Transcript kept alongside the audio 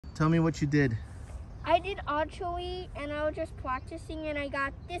Tell me what you did. I did archery and I was just practicing and I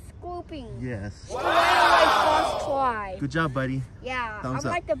got this grouping. Yes. Wow. My first try. Good job, buddy. Yeah, Thumbs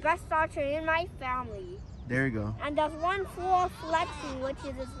I'm up. like the best archer in my family. There you go. And there's one for flexing, which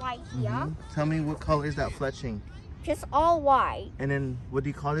is right here. Tell me what color is that fletching? Just all white. And then what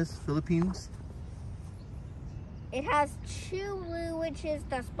do you call this? Philippines? It has two blue, which is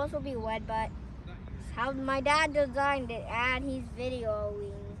that's supposed to be red, but it's how my dad designed it and he's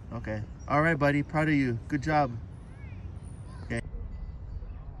videoing. Okay. All right, buddy. Proud of you. Good job. Okay.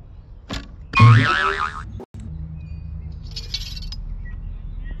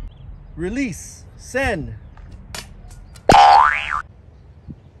 Release. Send.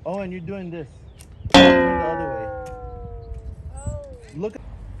 Oh, and you're doing this. Turn the other way. Oh. Look. Okay.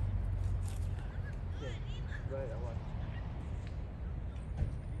 Right, I watch.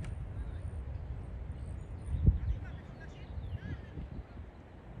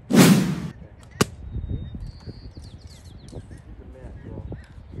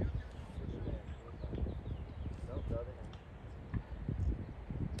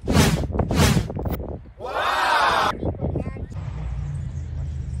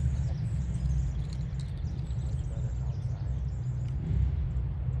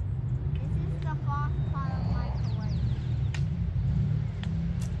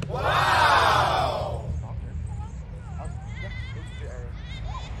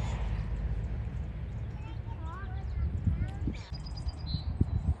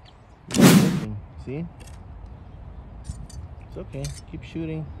 See? It's okay. Keep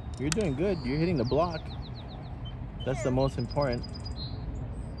shooting. You're doing good. You're hitting the block. That's the most important.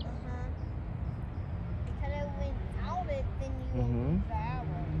 Because without it, then you won't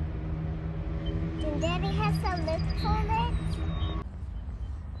travel. And Daddy has some lips on it.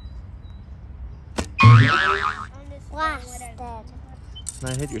 Blasted.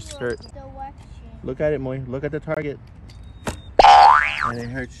 Now hit your skirt. Look at it, Moy. Look at the target. And it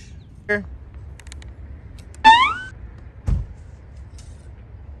hurts. Here.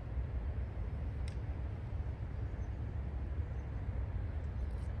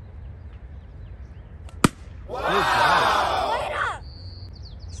 Wow.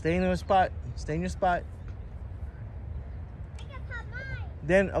 Stay in your spot. Stay in your spot.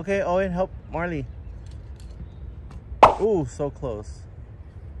 Then, okay, Owen, help Marley. Ooh, so close.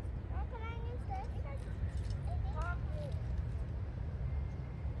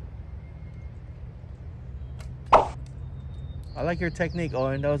 I like your technique,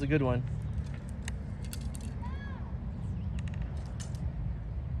 Owen. That was a good one.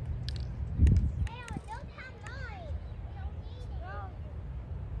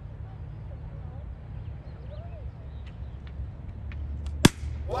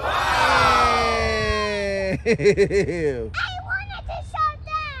 I wanted to show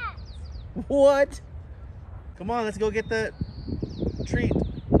that. What? Come on, let's go get the treat.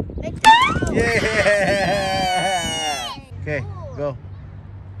 Let's go. Yeah. Okay, go.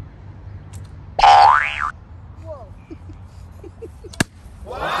 Whoa.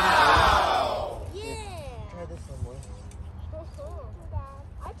 Wow. Yeah. Try this one more.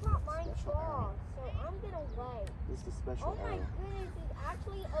 I caught mine strong, so I'm gonna wait. This is the special Oh my arrow. goodness, it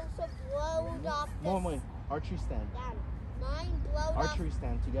actually also blowed off the... More. Archery stand. Daddy, mine blowed off... Archery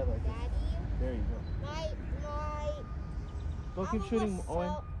stand together. Like Daddy, this. There you go. my Go, keep shooting,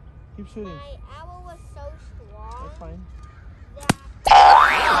 Owen. Keep shooting. My arrow was so strong. That's fine. That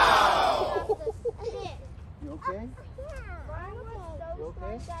You okay? Mine was so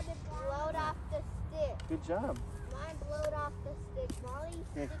strong that it blowed off the stick. Good job. Mine blowed off the stick. Molly's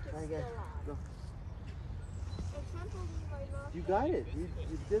Okay, stick try is again. still out. Go. I can't believe I lost You got it. You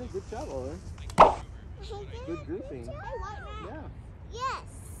did a good job, Owen. Good grouping. Hey, what now? Yeah. Yes.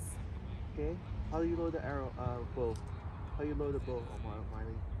 Okay. How do you load the arrow? Bow. How you load the bow,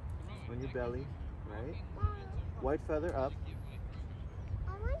 Marley? On your belly, right? White feather up. I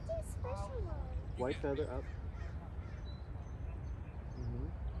want this special one. White feather up.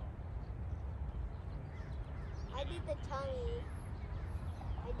 I did the tummy.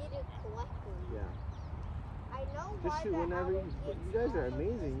 I did it correctly. Yeah. I know Just why shoot the whenever arrow you gets guys are stronger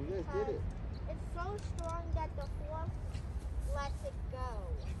amazing. You guys did it. It's so strong that the force lets it go.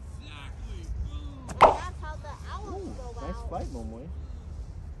 Exactly. And that's how the arrows Ooh, go nice out. flight, Momoy.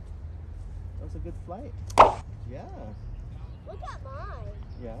 That was a good flight. Yeah. Look at mine.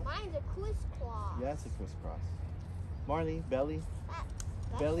 Yeah. Mine's a crisscross. Yeah, it's a crisscross. Marley, belly.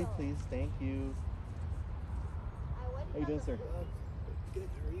 That's Belly, special. please. Thank you. How you doing, sir? Good,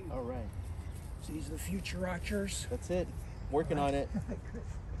 how are you? All right. So these are the future archers. That's it. Working on it.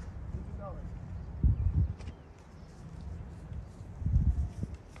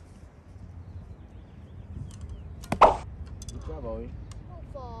 job, Owen. How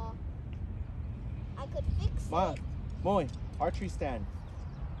far? I could fix Ma, it. Moy, archery stand.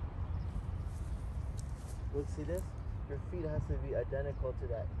 Look, see this? Your feet has to be identical to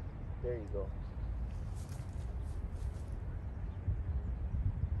that. There you go.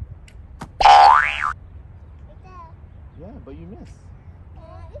 Right there. Yeah, but you missed.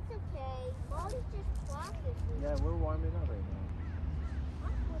 It's okay. Molly's just practicing. Yeah, we're warming up right now.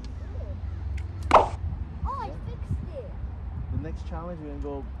 That's what's good. Oh, I fixed it. The next challenge, we're gonna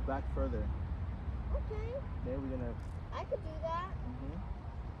go back further. Okay. Okay, we're gonna. I could do that.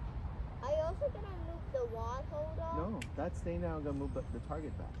 I also gonna move the wall holder. No, that's staying now. I'm gonna move the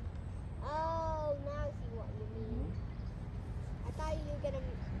target back. Oh, now I see what you mean. I thought you were gonna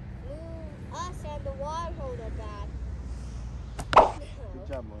move us and the wall holder back. Good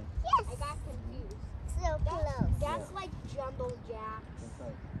job, Moy. Yes. I got confused. So close. That's like jumbo jacks. That's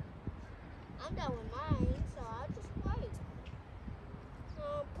right. I'm done with mine, so I'll just wait.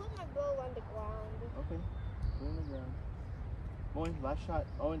 Put my bow on the ground. Okay. Put it on the ground. Moy, last shot.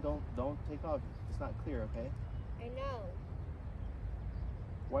 Owen, don't take off. It's not clear, okay? I know.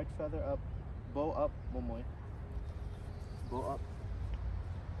 White feather up, bow up, Moy. Bow up.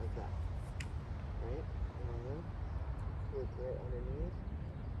 Like that. Right? And then look right underneath.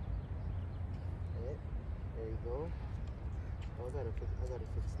 Right? There you go. Oh, I gotta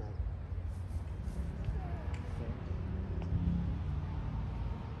fix that. Okay.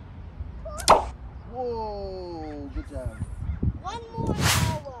 Whoa! Good job. One more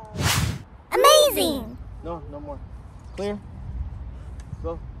hour. Amazing! No more. Clear.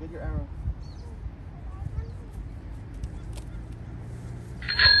 Go, get your arrow.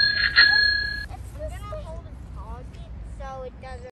 I'm gonna hold the target so it doesn't